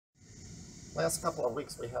Last couple of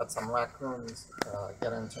weeks we had some raccoons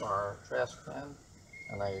get into our trash can,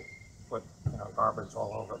 and they put garbage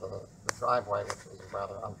all over the driveway, which was a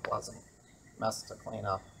rather unpleasant mess to clean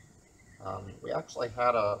up. We actually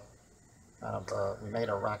had we made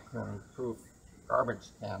a raccoon-proof garbage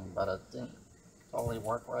can, but it didn't totally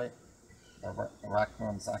work right. The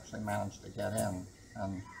raccoons actually managed to get in,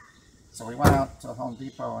 and so we went out to Home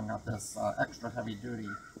Depot and got this extra heavy-duty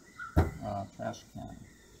trash can.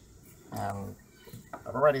 And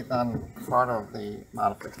I've already done part of the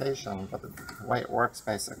modification, but the way it works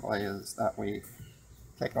basically is that we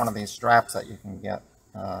take one of these straps that you can get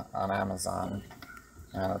on Amazon,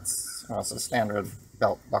 and it's a standard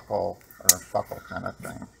belt buckle or buckle kind of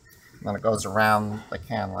thing. And then it goes around the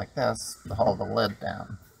can like this to hold the lid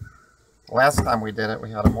down. The last time we did it,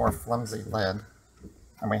 we had a more flimsy lid,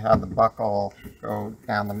 and we had the buckle go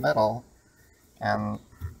down the middle, and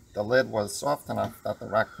the lid was soft enough that the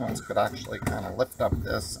raccoons could actually kind of lift up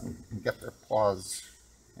this and get their paws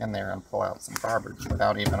in there and pull out some garbage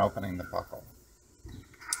without even opening the buckle.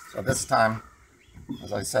 So this time,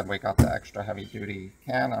 as I said, we got the extra heavy-duty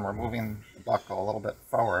can, and we're moving the buckle a little bit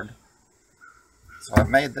forward. So I've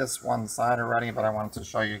made this one side already, but I wanted to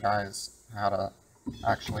show you guys how to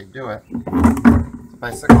actually do it. So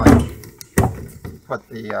basically, put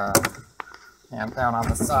the can down on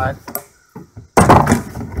the side,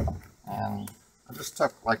 and I just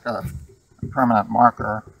took like a permanent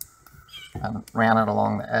marker and ran it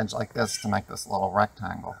along the edge like this to make this little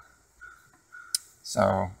rectangle.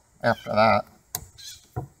 So after that,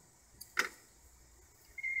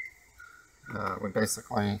 we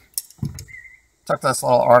basically took this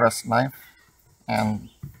little artist knife, and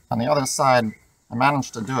on the other side I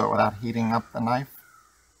managed to do it without heating up the knife,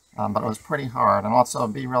 but it was pretty hard. And also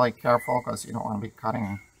be really careful because you don't want to be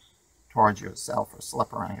cutting towards yourself or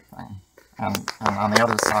slip or anything. And on the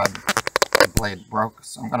other side the blade broke,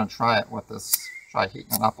 so I'm going to try it with this, try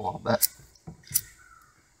heating it up a little bit.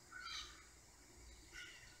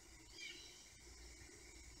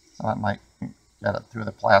 So that might get it through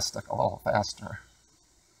the plastic a little faster.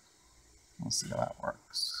 We'll see how that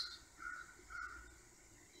works.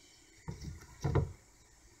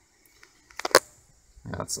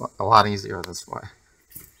 Yeah, it's a lot easier this way.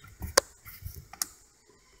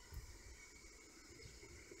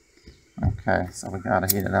 Okay, so we gotta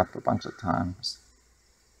heat it up a bunch of times.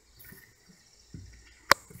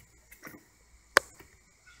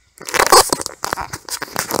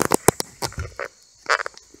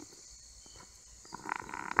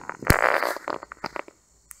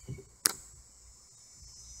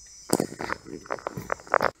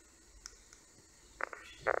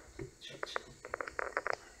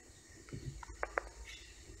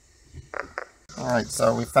 Alright,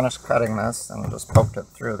 so we finished cutting this and just poked it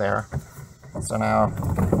through there. So now,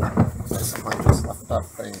 basically just lift up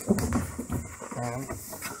the can and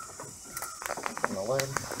the lid.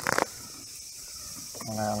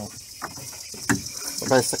 And then, so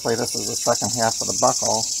basically this is the second half of the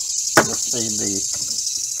buckle. Just feed the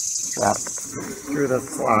strap through this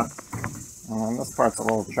slot. And this part's a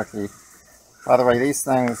little tricky. By the way, these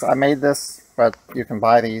things, I made this, but you can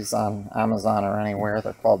buy these on Amazon or anywhere.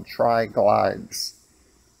 They're called Tri-Glides.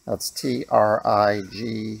 That's T-R-I-G-L-I-D-E.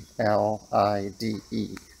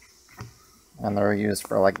 And they're used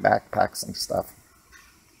for like backpacks and stuff.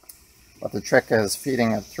 But the trick is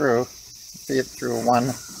feeding it through. Feed it through one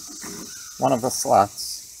of the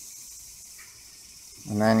slots.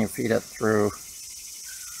 And then you feed it through.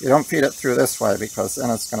 You don't feed it through this way because then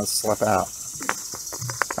it's going to slip out.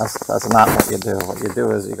 That's not what you do. What you do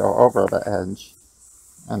is you go over the edge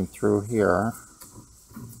and through here,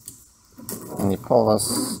 and you pull this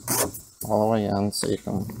all the way in so you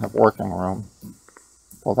can have working room.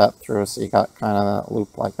 Pull that through so you got kind of that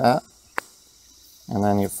loop like that, and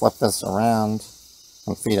then you flip this around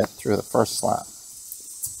and feed it through the first slot.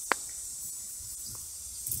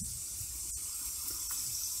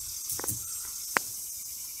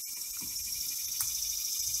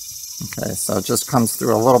 Okay, so it just comes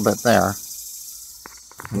through a little bit there,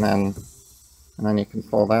 and then you can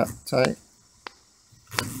pull that tight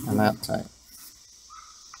and that tight,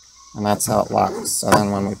 and that's how it locks. So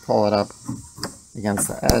then when we pull it up against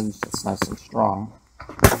the edge, it's nice and strong.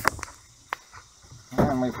 And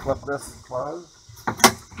then we flip this closed,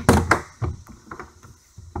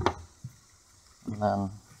 and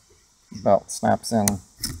then the belt snaps in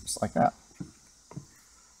just like that.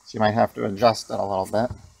 So you might have to adjust it a little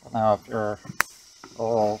bit. Now, if you're a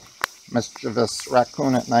little mischievous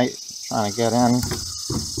raccoon at night trying to get in,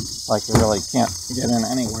 like you really can't get in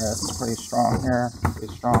anywhere, it's pretty strong here,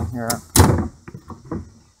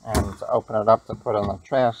 and to open it up to put in the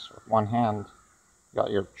trash with one hand. You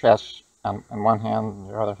got your trash in one hand, and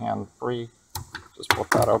your other hand free. Just flip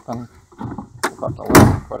that open, flip up the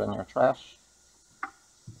lid, put in your trash,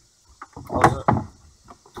 close it,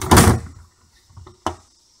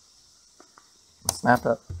 snap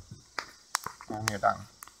it, and you're done.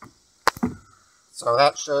 So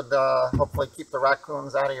that should hopefully keep the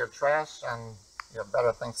raccoons out of your trash, and you have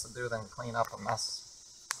better things to do than clean up a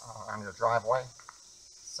mess on your driveway.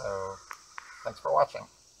 So thanks for watching.